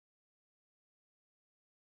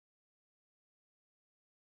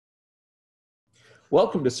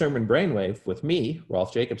Welcome to Sermon Brainwave with me,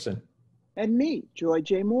 Rolf Jacobson. And me, Joy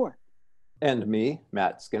J. Moore. And me,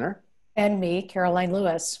 Matt Skinner. And me, Caroline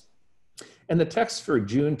Lewis. And the texts for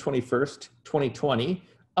June 21st, 2020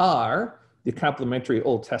 are: the complementary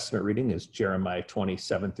Old Testament reading is Jeremiah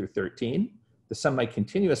 27 through 13. The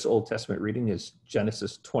semi-continuous Old Testament reading is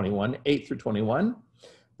Genesis 21, 8 through 21.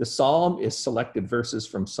 The psalm is selected verses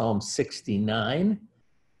from Psalm 69.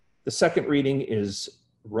 The second reading is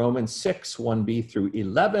Romans 6, 1b through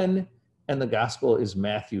 11, and the gospel is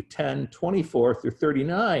Matthew 10, 24 through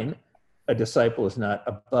 39. A disciple is not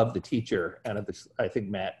above the teacher, and I think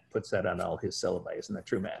Matt puts that on all his syllabi. Isn't that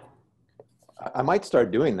true, Matt? I might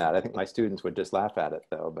start doing that. I think my students would just laugh at it,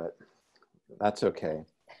 though, but that's okay.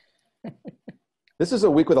 This is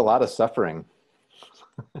a week with a lot of suffering.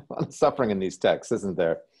 A lot of suffering in these texts, isn't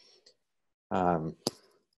there?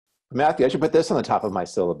 Matthew, I should put this on the top of my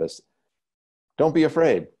syllabus. Don't be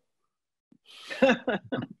afraid.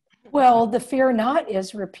 Well, the fear not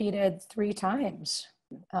is repeated 3 times.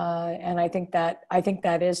 And I think that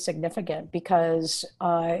is significant because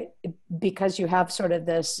you have sort of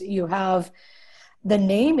this, you have the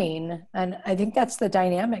naming, and I think that's the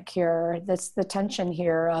dynamic here. That's the tension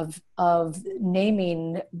here of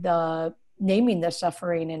naming the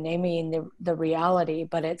suffering and naming the reality,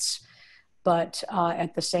 but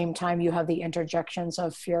at the same time, you have the interjections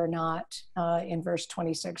of fear not in verse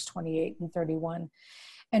 26, 28, and 31.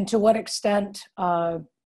 And to what extent I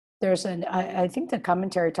think the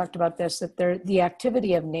commentary talked about this, that the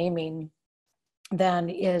activity of naming then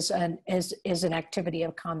is an activity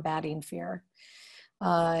of combating fear.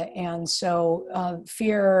 And so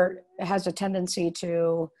fear has a tendency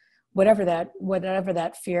to, whatever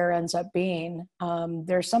that fear ends up being,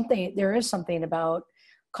 there is something about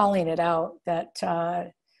calling it out that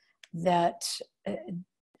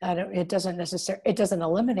it doesn't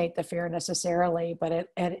eliminate the fear necessarily, but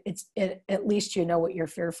at least you know what you're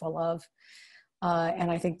fearful of, and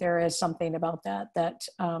I think there is something about that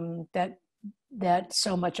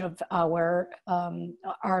so much of our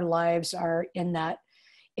lives are in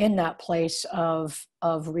that place of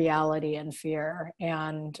reality and fear,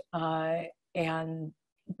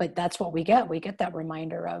 but that's what we get. We get that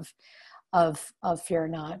reminder of fear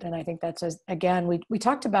not. And I think that's, again, we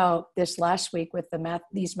talked about this last week with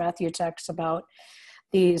these Matthew texts about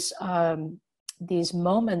these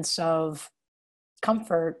moments of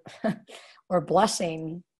comfort or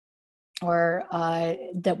blessing or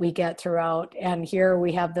that we get throughout. And here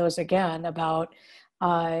we have those again about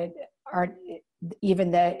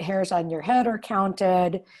even the hairs on your head are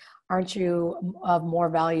counted. Aren't you of more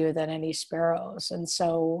value than any sparrows? And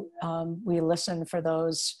so we listen for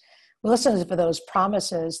those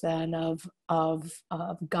promises then of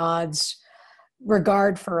God's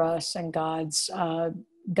regard for us and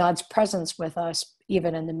God's presence with us,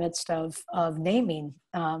 even in the midst of naming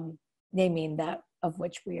that of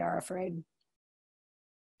which we are afraid.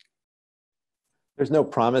 There's no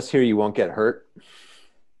promise here you won't get hurt.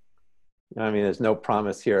 I mean, there's no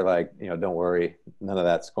promise here like, don't worry, none of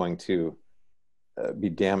that's going to be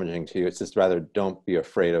damaging to you. It's just rather, don't be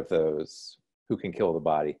afraid of those who can kill the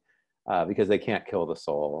body. Because they can't kill the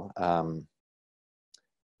soul.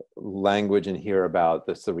 Language in here about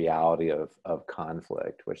the reality of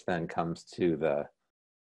conflict, which then comes to a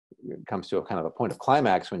kind of a point of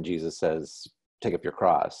climax when Jesus says, "Take up your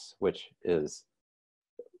cross," which is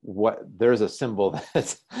there's a symbol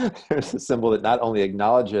that not only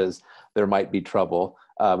acknowledges there might be trouble,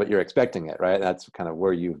 but you're expecting it, right? That's kind of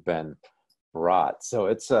where you've been brought. So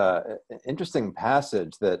it's an interesting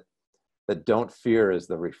passage that don't fear is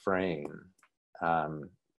the refrain.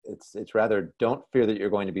 It's rather, don't fear that you're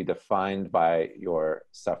going to be defined by your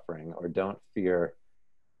suffering, or don't fear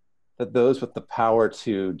that those with the power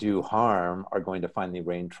to do harm are going to finally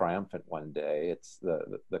reign triumphant one day. It's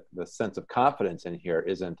the sense of confidence in here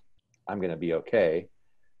isn't, I'm going to be okay,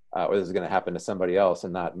 or this is going to happen to somebody else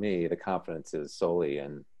and not me. The confidence is solely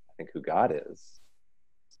in, I think, who God is.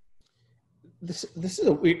 This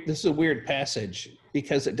is a weird passage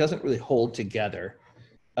because it doesn't really hold together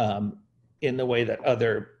in the way that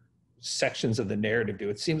other sections of the narrative do.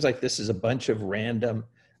 It seems like this is a bunch of random,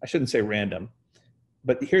 I shouldn't say random,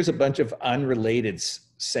 but here's a bunch of unrelated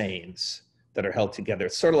sayings that are held together.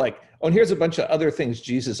 It's sort of like, oh, and here's a bunch of other things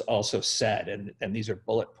Jesus also said, and these are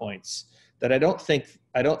bullet points that I don't think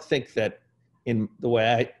that in the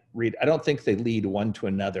way I read, I don't think they lead one to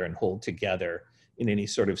another and hold together in any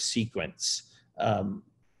sort of sequence.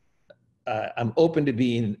 I'm open to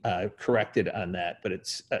being corrected on that, but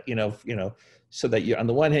it's so that you, on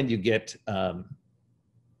the one hand, you get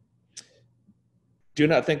do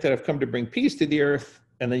not think that I've come to bring peace to the earth,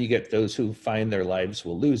 and then you get those who find their lives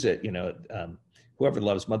will lose it. Whoever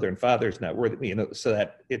loves mother and father is not worth it. So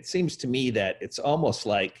that it seems to me that it's almost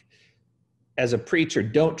like, as a preacher,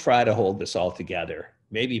 don't try to hold this all together.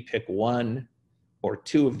 Maybe pick one or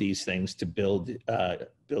two of these things to build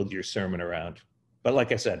your sermon around. But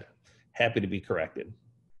like I said, happy to be corrected.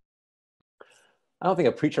 I don't think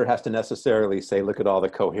a preacher has to necessarily say, look at all the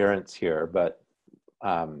coherence here, but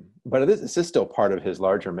this is still part of his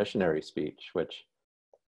larger missionary speech, which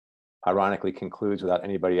ironically concludes without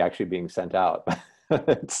anybody actually being sent out.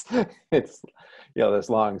 it's this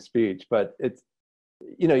long speech, but it's,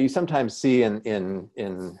 you sometimes see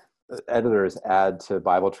in editors add to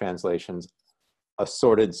Bible translations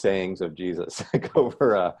assorted sayings of Jesus, like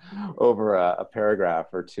over a paragraph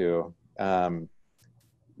or two. And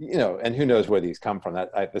who knows where these come from.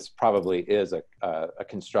 This probably is a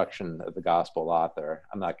construction of the gospel author.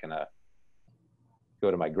 I'm not going to go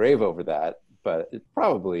to my grave over that, but it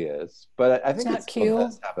probably is. But I think it still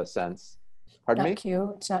does have a sense. Pardon me?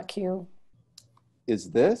 It's not Q.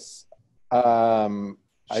 Is this?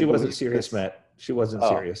 She wasn't serious, Matt. She wasn't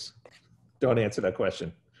serious. Don't answer that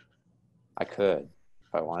question. I could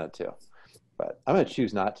if I wanted to, but I'm going to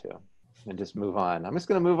choose not to and just move on. I'm just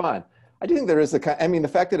going to move on. I do think there is the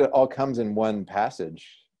fact that it all comes in one passage,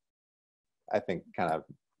 I think kind of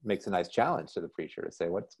makes a nice challenge to the preacher to say,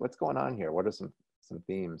 what's going on here? What are some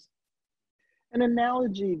themes? An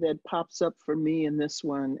analogy that pops up for me in this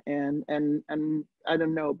one, and I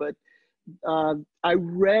don't know, but I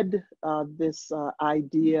read this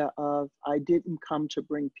idea of, I didn't come to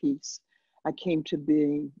bring peace. I came to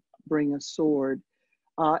bring a sword.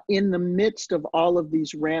 In the midst of all of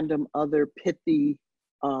these random other pithy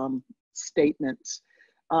statements,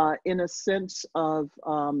 in a sense of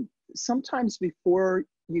sometimes before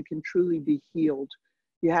you can truly be healed,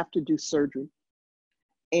 you have to do surgery.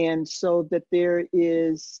 And so that there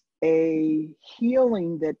is a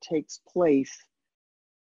healing that takes place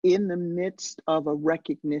in the midst of a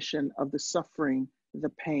recognition of the suffering, the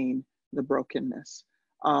pain, the brokenness.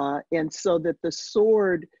 And so that the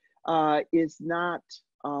sword is not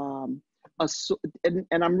and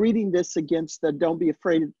I'm reading this against the don't be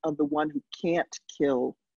afraid of the one who can't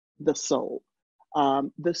kill the soul.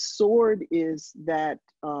 The sword is that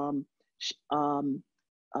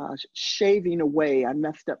shaving away. I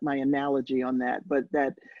messed up my analogy on that, but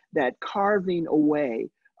that carving away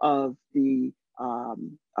of the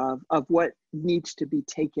of what needs to be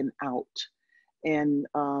taken out. And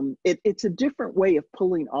it's a different way of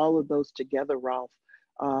pulling all of those together, Ralph,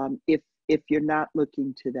 if you're not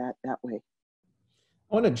looking to that way.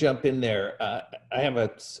 I want to jump in there.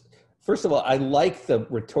 First of all, I like the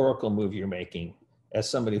rhetorical move you're making as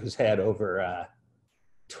somebody who's had over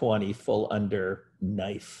 20 full under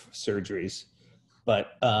knife surgeries.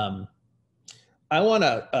 But I'm going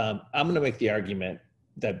to make the argument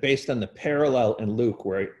that based on the parallel in Luke,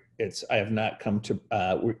 where I have not come to,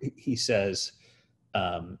 where he says,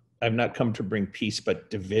 I've not come to bring peace, but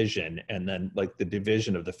division. And then like the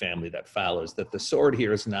division of the family that follows, that the sword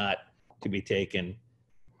here is not to be taken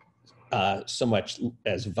so much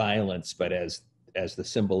as violence, but as the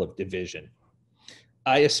symbol of division.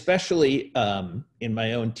 I especially, in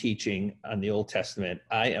my own teaching on the Old Testament,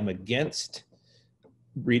 I am against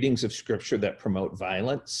readings of scripture that promote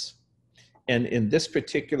violence. And in this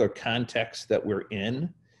particular context that we're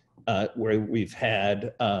in, where we've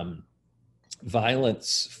had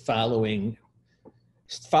violence following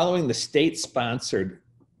the state-sponsored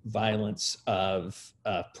violence of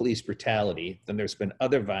police brutality, then there's been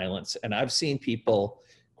other violence. And I've seen people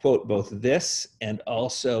quote both this and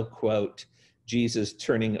also quote Jesus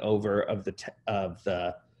turning over of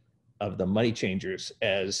the money changers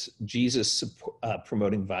as Jesus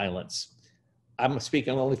promoting violence. I'm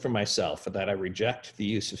speaking only for myself, that I reject the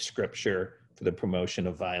use of scripture for the promotion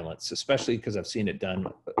of violence, especially because I've seen it done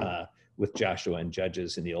with Joshua and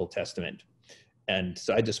Judges in the Old Testament. And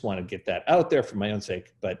so I just want to get that out there for my own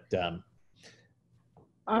sake. But I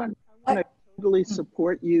want to totally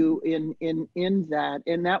support you in that,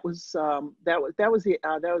 and that was the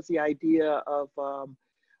idea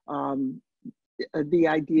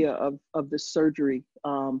of the surgery,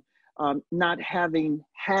 not having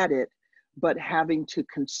had it, but having to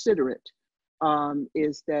consider it,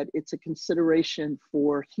 is that it's a consideration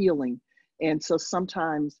for healing. And so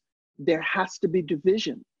sometimes there has to be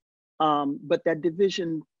division, but that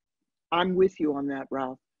division, I'm with you on that,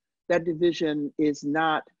 Ralph. That division is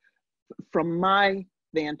not, from my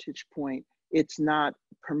vantage point, it's not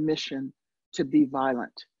permission to be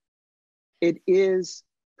violent. It is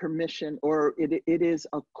permission, or it is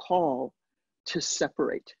a call to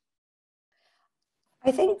separate.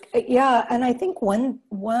 I think, yeah, and I think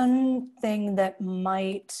one thing that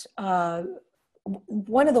might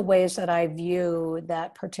one of the ways that I view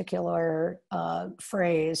that particular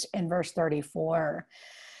phrase in verse 34,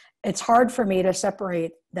 it's hard for me to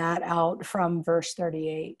separate that out from verse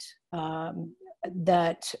 38.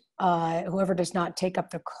 That whoever does not take up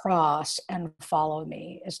the cross and follow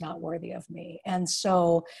me is not worthy of me. And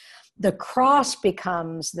so the cross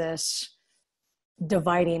becomes this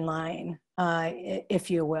dividing line, if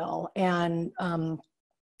you will. And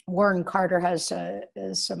Warren Carter has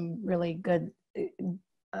some really good,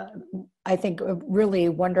 I think, a really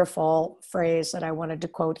wonderful phrase that I wanted to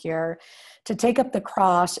quote here. To take up the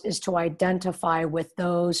cross is to identify with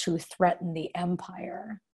those who threaten the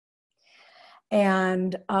empire.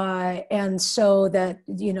 And so that,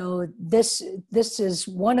 you know, this is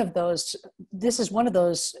one of those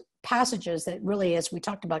passages that really, as we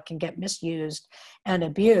talked about, can get misused and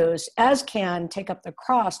abused, as can take up the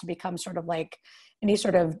cross to become sort of like any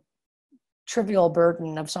sort of trivial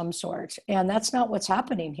burden of some sort. And that's not what's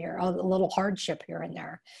happening here. A little hardship here and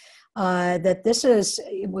there. That this is,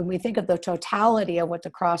 when we think of the totality of what the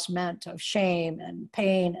cross meant, of shame and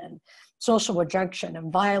pain and social rejection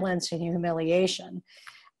and violence and humiliation,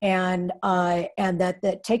 and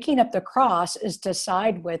that taking up the cross is to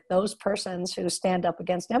side with those persons who stand up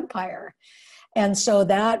against empire. And so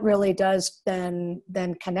that really does then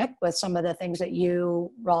connect with some of the things that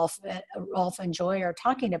you, Rolf and Joy, are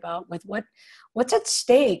talking about with what's at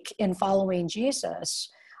stake in following Jesus.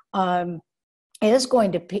 Is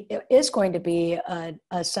going to be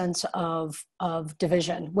a sense of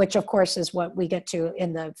division, which of course is what we get to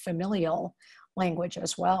in the familial language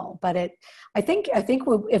as well. But I think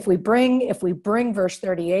if we bring verse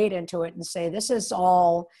 38 into it and say, this is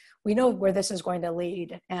all, we know where this is going to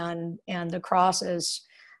lead, and the cross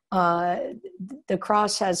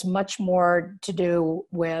has much more to do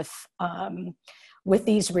with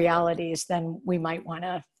these realities than we might want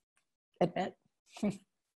to admit.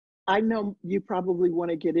 I know you probably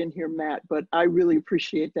want to get in here, Matt, but I really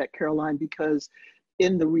appreciate that, Caroline, because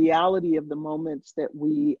in the reality of the moments that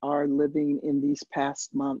we are living in these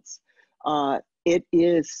past months, it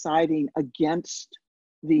is siding against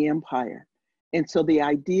the empire. And so the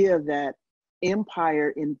idea that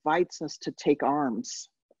empire invites us to take arms,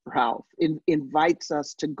 Ralph, invites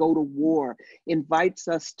us to go to war, invites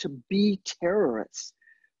us to be terrorists,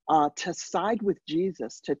 to side with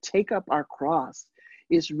Jesus, to take up our cross,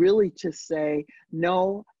 is really to say,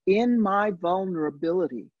 no, in my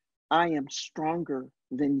vulnerability, I am stronger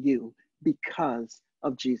than you because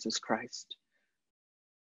of Jesus Christ.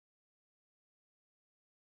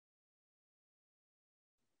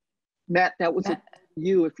 Matt, that was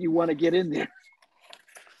you if you want to get in there.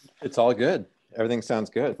 It's all good. Everything sounds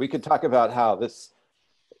good. We could talk about how this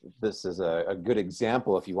is a good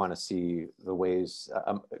example if you want to see the ways,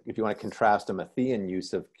 if you want to contrast a Matthean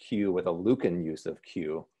use of Q with a Lucan use of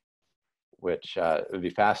Q, which would be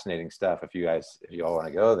fascinating stuff if you all want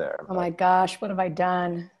to go there. Oh my gosh, what have I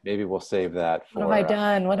done? Maybe we'll save that for... What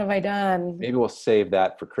have I done? Maybe we'll save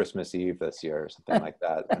that for Christmas Eve this year or something like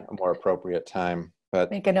that, a more appropriate time. But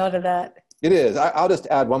make a note of that. It is. I'll just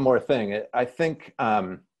add one more thing. I think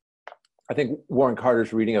Warren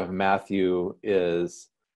Carter's reading of Matthew is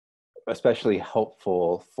especially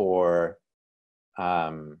helpful for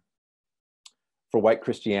white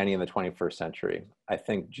Christianity in the 21st century. I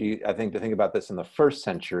think to think about this in the first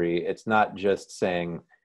century, it's not just saying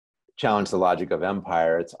challenge the logic of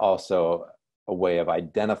empire. It's also a way of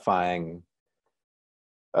asking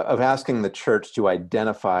the church to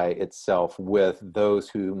identify itself with those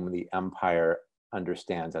whom the empire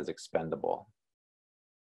understands as expendable.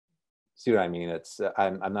 See what I mean?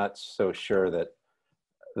 I'm not so sure that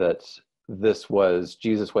this was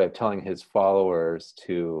Jesus' way of telling his followers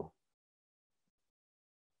to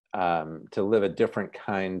live a different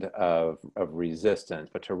kind of resistance,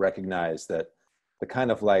 but to recognize that the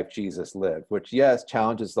kind of life Jesus lived, which yes,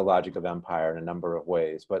 challenges the logic of empire in a number of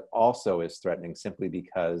ways, but also is threatening simply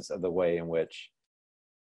because of the way in which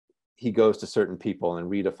he goes to certain people and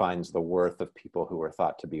redefines the worth of people who are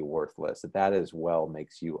thought to be worthless. That as well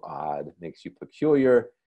makes you odd, makes you peculiar,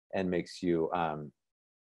 and makes you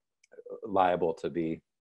liable to be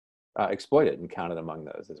exploited and counted among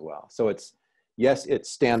those as well. So it's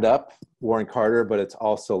stand up, Warren Carter, but it's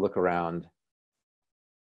also look around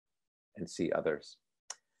and see others.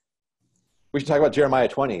 We should talk about Jeremiah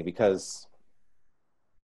 20, because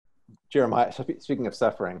Jeremiah, speaking of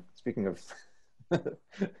suffering, speaking of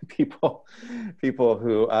people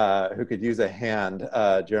who could use a hand,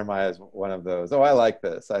 Jeremiah is one of those. Oh, I like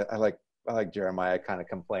this. I like Jeremiah kind of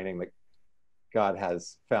complaining that God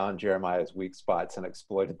has found Jeremiah's weak spots and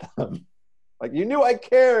exploited them. Like, you knew I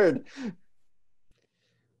cared.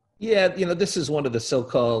 Yeah, this is one of the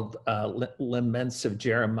so-called laments of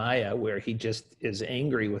Jeremiah, where he just is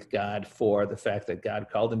angry with God for the fact that God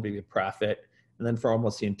called him to be a prophet, and then for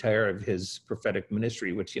almost the entire of his prophetic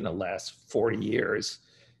ministry, which lasts 40 years,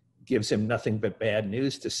 gives him nothing but bad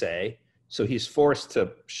news to say. So he's forced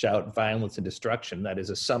to shout violence and destruction. That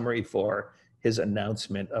is a summary for his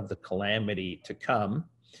announcement of the calamity to come.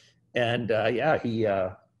 And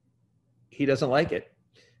he doesn't like it.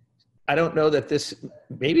 I don't know that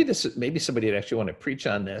maybe somebody would actually want to preach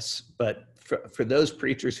on this, but for those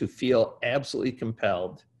preachers who feel absolutely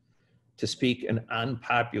compelled to speak an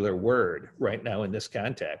unpopular word right now in this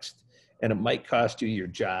context, and it might cost you your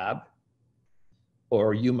job,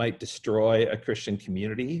 or you might destroy a Christian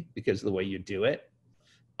community because of the way you do it.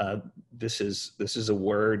 This is a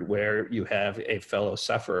word where you have a fellow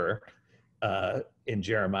sufferer in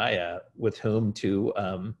Jeremiah with whom to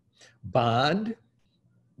bond,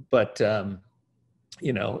 but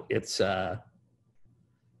it's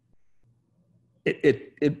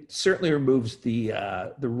it certainly removes the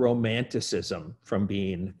romanticism from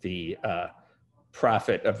being the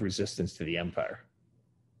prophet of resistance to the empire.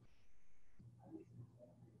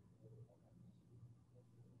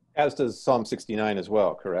 As does Psalm 69 as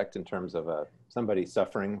well, correct? In terms of somebody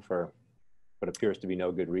suffering for what appears to be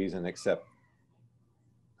no good reason except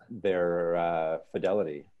their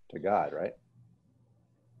fidelity to God, right?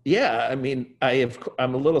 Yeah, I mean,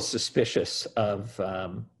 I'm a little suspicious of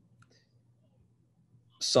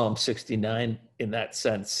Psalm 69 in that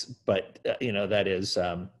sense, but that is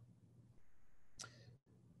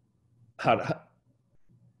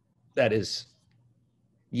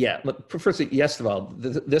yeah. First, yes of all,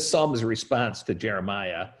 this psalm is a response to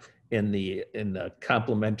Jeremiah in the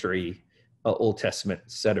complementary Old Testament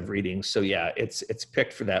set of readings. So yeah, it's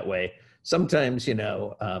picked for that way. Sometimes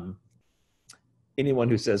anyone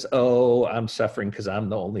who says, "Oh, I'm suffering because I'm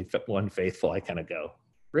the only one faithful," I kind of go,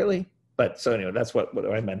 "Really?" But so anyway, that's what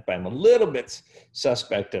I meant by I'm a little bit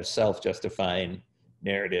suspect of self-justifying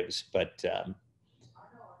narratives. But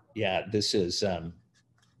yeah, this is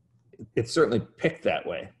it's certainly picked that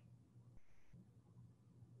way.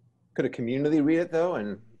 Could a community read it though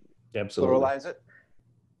and Absolutely pluralize it?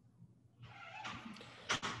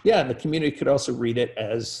 Yeah, and the community could also read it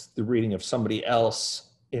as the reading of somebody else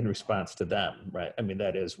in response to them, right? I mean,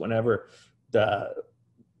 that is whenever the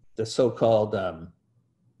so-called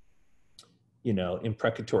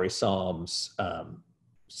imprecatory psalms,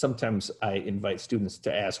 sometimes I invite students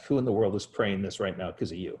to ask, who in the world is praying this right now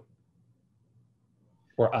because of you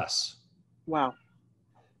or us? Wow.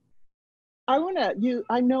 I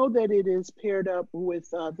know that it is paired up with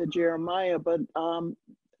the Jeremiah, but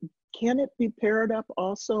can it be paired up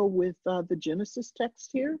also with the Genesis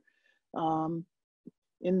text here?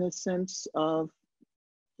 In the sense of,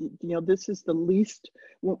 this is the least,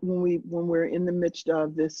 when we're in the midst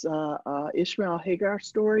of this Ishmael Hagar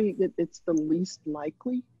story, it's the least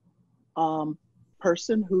likely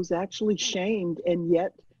person who's actually shamed and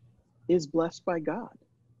yet is blessed by God.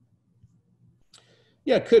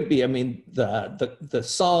 Yeah, it could be. I mean, the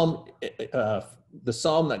psalm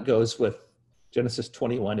that goes with Genesis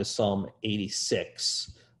 21 is Psalm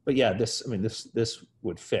 86. But yeah, this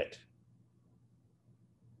would fit.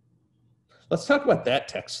 Let's talk about that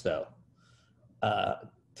text, though.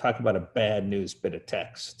 Talk about a bad news bit of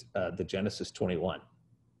text, the Genesis 21.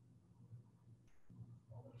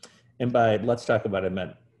 And by let's talk about it, I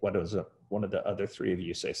meant what was one of the other three of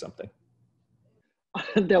you say something.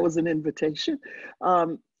 That was an invitation. I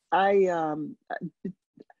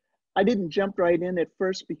didn't jump right in at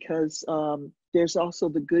first because there's also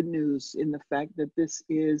the good news in the fact that this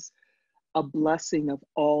is a blessing of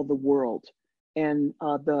all the world. And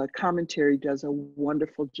the commentary does a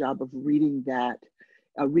wonderful job of reading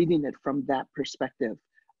it from that perspective,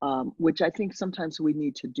 which I think sometimes we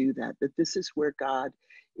need to do that this is where God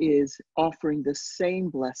is offering the same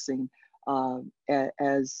blessing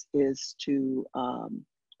as is to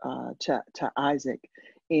Isaac.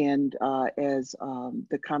 And as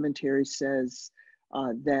the commentary says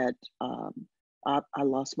that I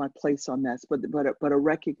lost my place on that, but a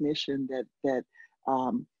recognition that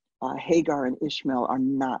Hagar and Ishmael are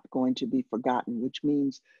not going to be forgotten, which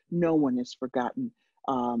means no one is forgotten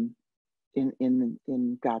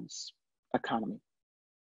in God's economy.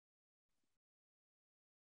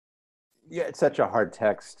 Yeah, it's such a hard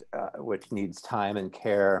text, which needs time and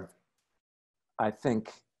care. I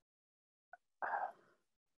think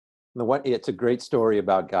it's a great story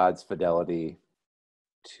about God's fidelity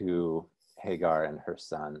to Hagar and her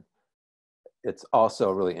son. it's also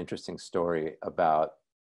a really interesting story about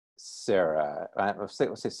Sarah.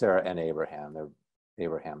 Let's say Sarah and Abraham. They're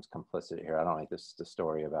Abraham's complicit here. I don't think this is the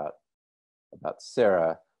story about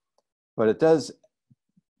Sarah, but it does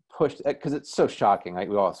push, because it's so shocking. Like,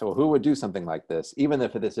 so who would do something like this, even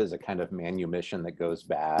if this is a kind of manumission that goes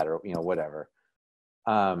bad, or whatever.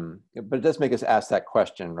 But it does make us ask that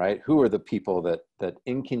question, right? Who are the people that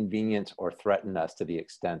inconvenience or threaten us to the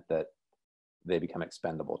extent that they become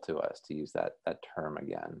expendable to us, to use that term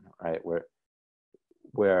again, right?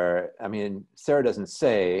 Where I mean, Sarah doesn't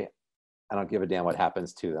say, I don't give a damn what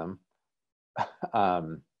happens to them.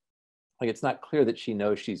 Like, it's not clear that she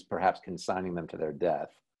knows she's perhaps consigning them to their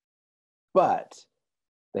death, but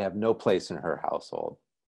they have no place in her household.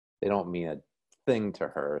 They don't mean a thing to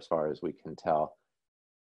her as far as we can tell.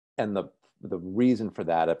 And the reason for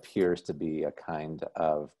that appears to be a kind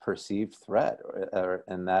of perceived threat,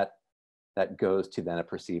 and that goes to then a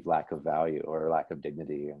perceived lack of value or lack of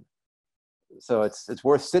dignity. And so it's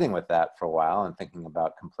worth sitting with that for a while and thinking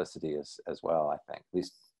about complicity as well, I think. At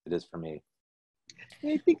least it is for me.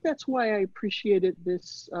 I think that's why I appreciated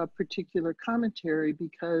this particular commentary,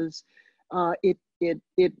 because it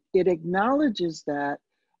acknowledges that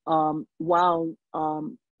while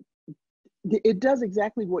it does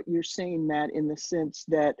exactly what you're saying, Matt, in the sense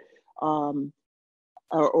that,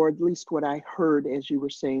 or at least what I heard as you were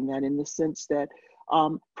saying that, in the sense that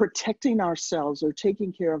protecting ourselves or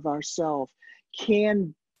taking care of ourselves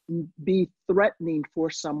can be threatening for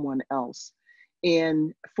someone else.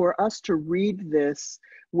 And for us to read this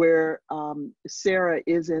where Sarah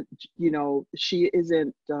isn't, she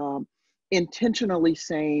isn't intentionally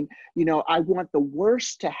saying, I want the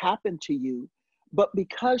worst to happen to you, but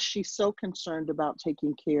because she's so concerned about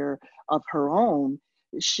taking care of her own,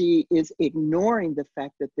 she is ignoring the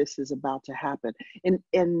fact that this is about to happen.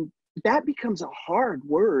 And that becomes a hard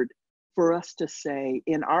word for us to say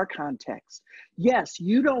in our context. Yes,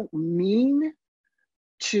 you don't mean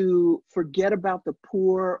to forget about the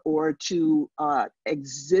poor or to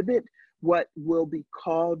exhibit what will be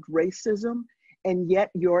called racism, and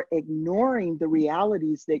yet you're ignoring the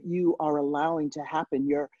realities that you are allowing to happen.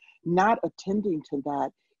 You're not attending to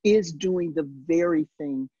that, is doing the very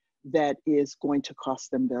thing that is going to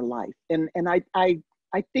cost them their life. And I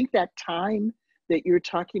think that time that you're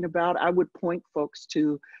talking about, I would point folks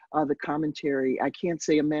to the commentary. I can't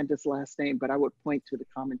say Amanda's last name, but I would point to the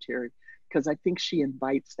commentary, because I think she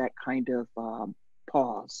invites that kind of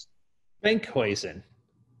pause. Benkhuizen.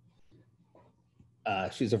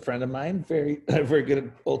 She's a friend of mine, very, very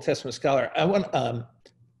good Old Testament scholar. I want,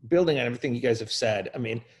 building on everything you guys have said, I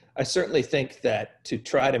mean, I certainly think that to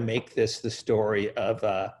try to make this the story of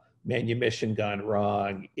manumission gone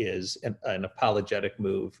wrong is an apologetic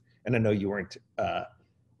move. And I know you weren't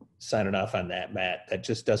signing off on that, Matt. That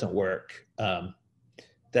just doesn't work. So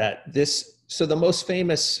the most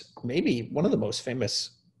famous, maybe one of the most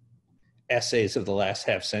famous essays of the last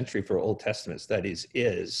half century for Old Testament studies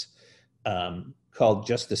is called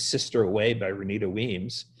Just a Sister Away by Renita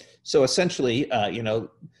Weems. So essentially,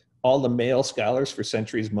 all the male scholars for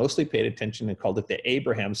centuries mostly paid attention and called it the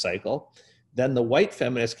Abraham cycle. Then the white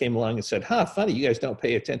feminists came along and said, funny, you guys don't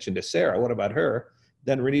pay attention to Sarah. What about her?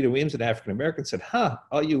 Then Renita Weems, an African-American, said,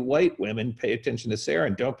 all you white women pay attention to Sarah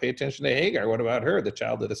and don't pay attention to Hagar. What about her, the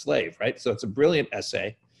child of the slave, right? So it's a brilliant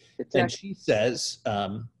essay. Exactly. And she says,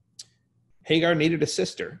 Hagar needed a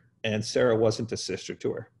sister and Sarah wasn't a sister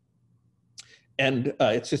to her. And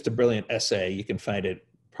it's just a brilliant essay. You can find it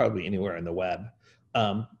probably anywhere on the web.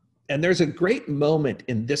 And there's a great moment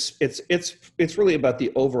in this. It's really about the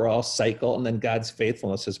overall cycle and then God's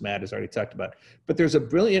faithfulness, as Matt has already talked about. But there's a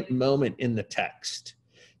brilliant moment in the text.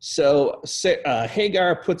 So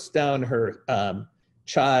Hagar puts down her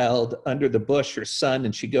child under the bush, her son,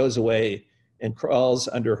 and she goes away and crawls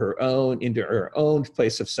into her own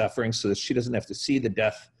place of suffering so that she doesn't have to see the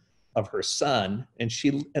death of her son. And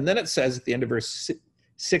then it says at the end of verse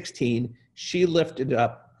 16, she lifted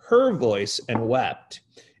up her voice and wept.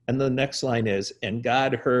 And the next line is, and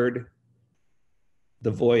God heard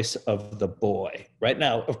the voice of the boy. Right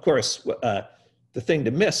now, of course, the thing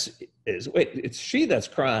to miss is, wait, it's she that's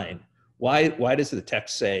crying. Why does the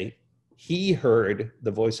text say he heard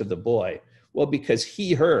the voice of the boy? Well, because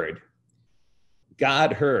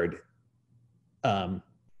God heard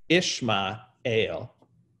Ishmael.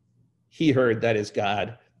 He heard, that is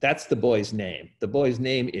God. That's the boy's name. The boy's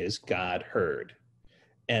name is God heard.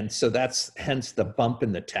 And so that's hence the bump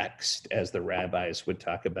in the text, as the rabbis would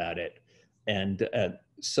talk about it. And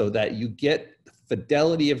so that you get the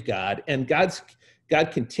fidelity of God. And God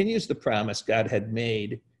continues the promise God had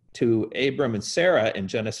made to Abram and Sarah in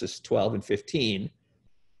Genesis 12 and 15,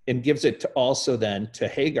 and gives it to also then to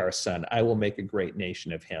Hagar's son, I will make a great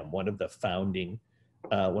nation of him, one of the founding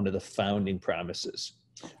promises.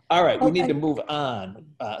 All right, we need to move on.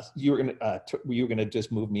 You were gonna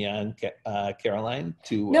just move me on, Caroline,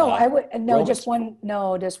 to I would no Romans. just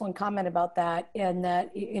one comment about that, and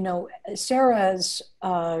that Sarah's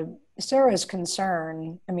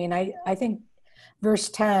concern. I mean, I think verse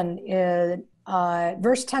 10 and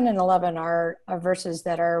 11 are verses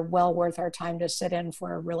that are well worth our time to sit in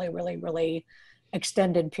for a really, really, really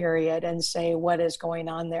extended period and say what is going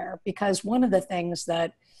on there, because one of the things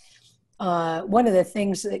that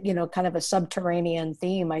kind of a subterranean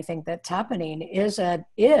theme I think that's happening is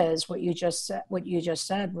what you just said,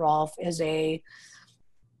 Rolf, is to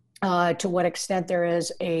what extent there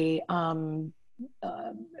is a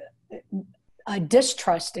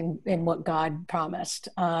distrust in what God promised.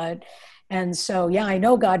 And so, yeah, I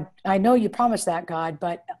know you promised that, God,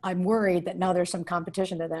 but I'm worried that now there's some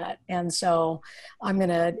competition to that. And so I'm going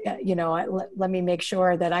to, let me make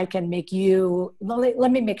sure that I can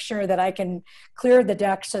let me make sure that I can clear the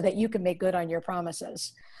deck so that you can make good on your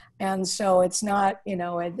promises. And so it's not,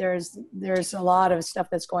 there's a lot of stuff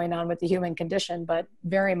that's going on with the human condition, but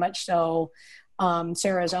very much so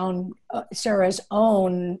Sarah's own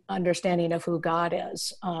understanding of who God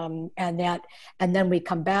is, and then we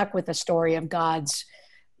come back with the story of God's,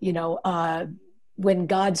 when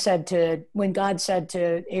God said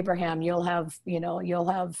to Abraham, you'll have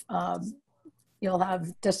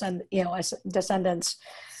descendants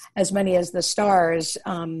as many as the stars.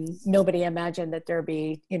 Nobody imagined that there'd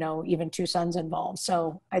be, even two sons involved.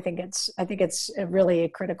 So I think it's a really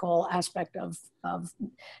critical aspect of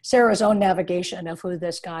Sarah's own navigation of who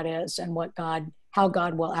this God is and how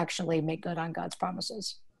God will actually make good on God's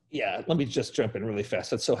promises. Yeah, let me just jump in really fast.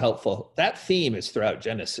 That's so helpful. That theme is throughout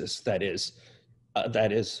Genesis. That is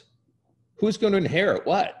who's going to inherit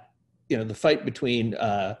what? The fight between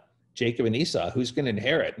Jacob and Esau, who's going to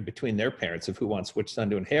inherit, and between their parents of who wants which son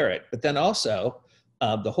to inherit. But then also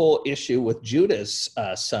the whole issue with Judah's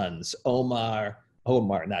sons,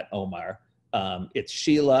 not Omar. It's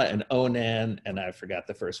Shelah and Onan, and I forgot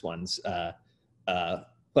the first ones.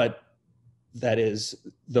 But that is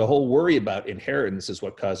the whole worry about inheritance is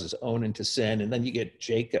what causes Onan to sin. And then you get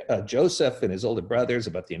Joseph and his older brothers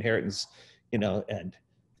about the inheritance, and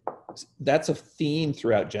that's a theme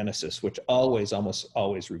throughout Genesis, which almost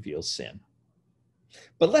always reveals sin.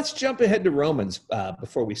 But let's jump ahead to Romans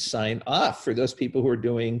before we sign off for those people who are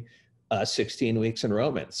doing 16 weeks in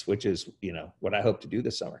Romans, which is, what I hope to do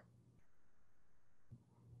this summer.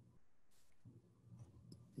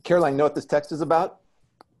 Caroline, know what this text is about?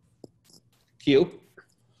 Q?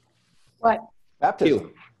 What? Baptism.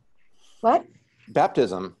 Q. What?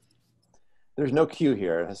 Baptism. There's no Q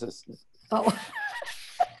here. Oh.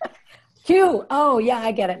 Q. Oh, yeah,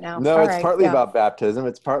 I get it now. No, All it's right, partly yeah. about baptism.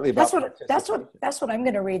 It's partly about that's what I'm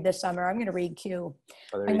going to read this summer. I'm going to read Q.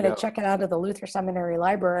 Oh, I'm going to check it out of the Luther Seminary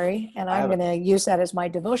Library, and I'm going to use that as my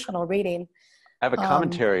devotional reading. I have a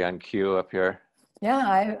commentary on Q up here.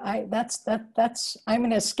 Yeah, I'm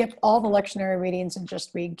going to skip all the lectionary readings and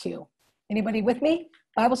just read Q. Anybody with me?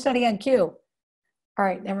 Bible study on Q. All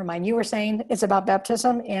right, never mind. You were saying it's about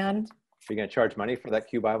baptism, and Are you going to charge money for that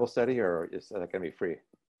Q Bible study, or is that going to be free?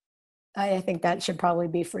 I think that should probably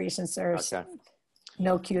be free since there's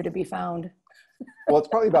no Q to be found. Well, it's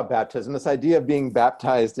partly about baptism. This idea of being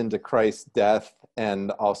baptized into Christ's death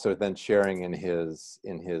and also then sharing in his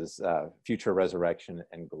future resurrection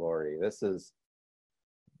and glory. This is,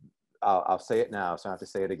 I'll say it now, so I have to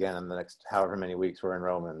say it again in the next however many weeks we're in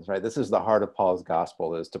Romans, right? This is the heart of Paul's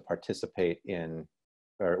gospel, is to participate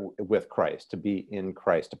with Christ, to be in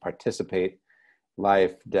Christ, to participate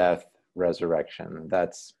life, death, resurrection.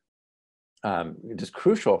 That's just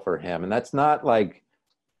crucial for him. And that's not like,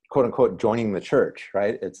 quote unquote, joining the church,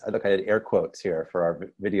 right? Look, I had air quotes here for our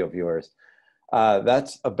video viewers.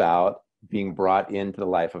 That's about being brought into the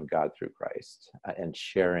life of God through Christ and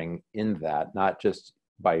sharing in that, not just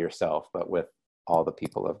by yourself, but with all the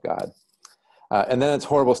people of God. And then it's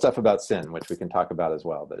horrible stuff about sin, which we can talk about as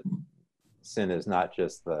well. That sin is not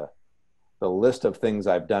just the list of things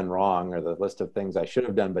I've done wrong or the list of things I should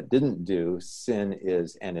have done but didn't do. Sin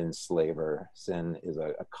is an enslaver. Sin is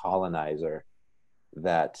a colonizer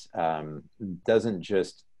that doesn't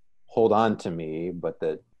just hold on to me, but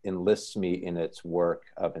that enlists me in its work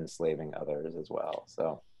of enslaving others as well.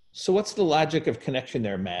 So what's the logic of connection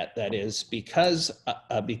there, Matt? That is because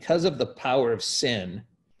of the power of sin,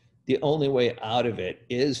 the only way out of it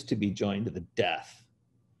is to be joined to the death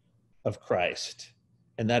of Christ.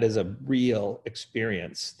 And that is a real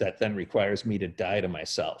experience that then requires me to die to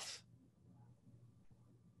myself.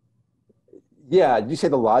 Yeah, did you say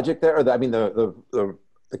the logic there, or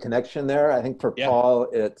the connection there? I think for Paul,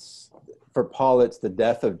 it's the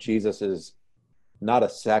death of Jesus is not a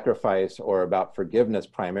sacrifice or about forgiveness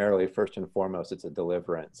primarily. First and foremost, it's a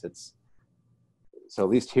deliverance. It's so at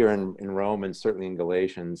least here in Rome and certainly in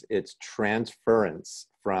Galatians, it's transference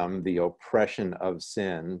from the oppression of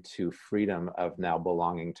sin to freedom of now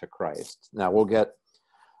belonging to Christ. Now we'll get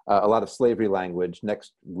a lot of slavery language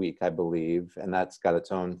next week, I believe, and that's got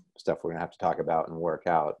its own stuff we're gonna have to talk about and work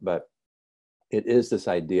out. But it is this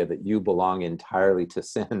idea that you belong entirely to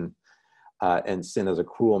sin, and sin is a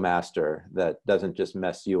cruel master that doesn't just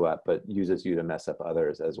mess you up, but uses you to mess up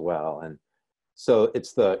others as well. And so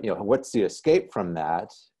it's what's the escape from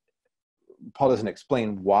that? Paul doesn't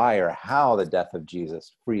explain why or how the death of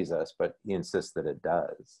Jesus frees us, but he insists that it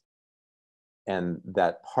does. And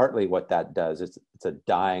that partly what that does is it's a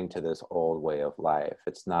dying to this old way of life.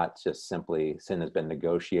 It's not just simply sin has been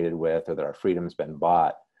negotiated with or that our freedom's been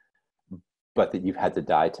bought, but that you've had to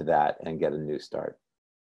die to that and get a new start.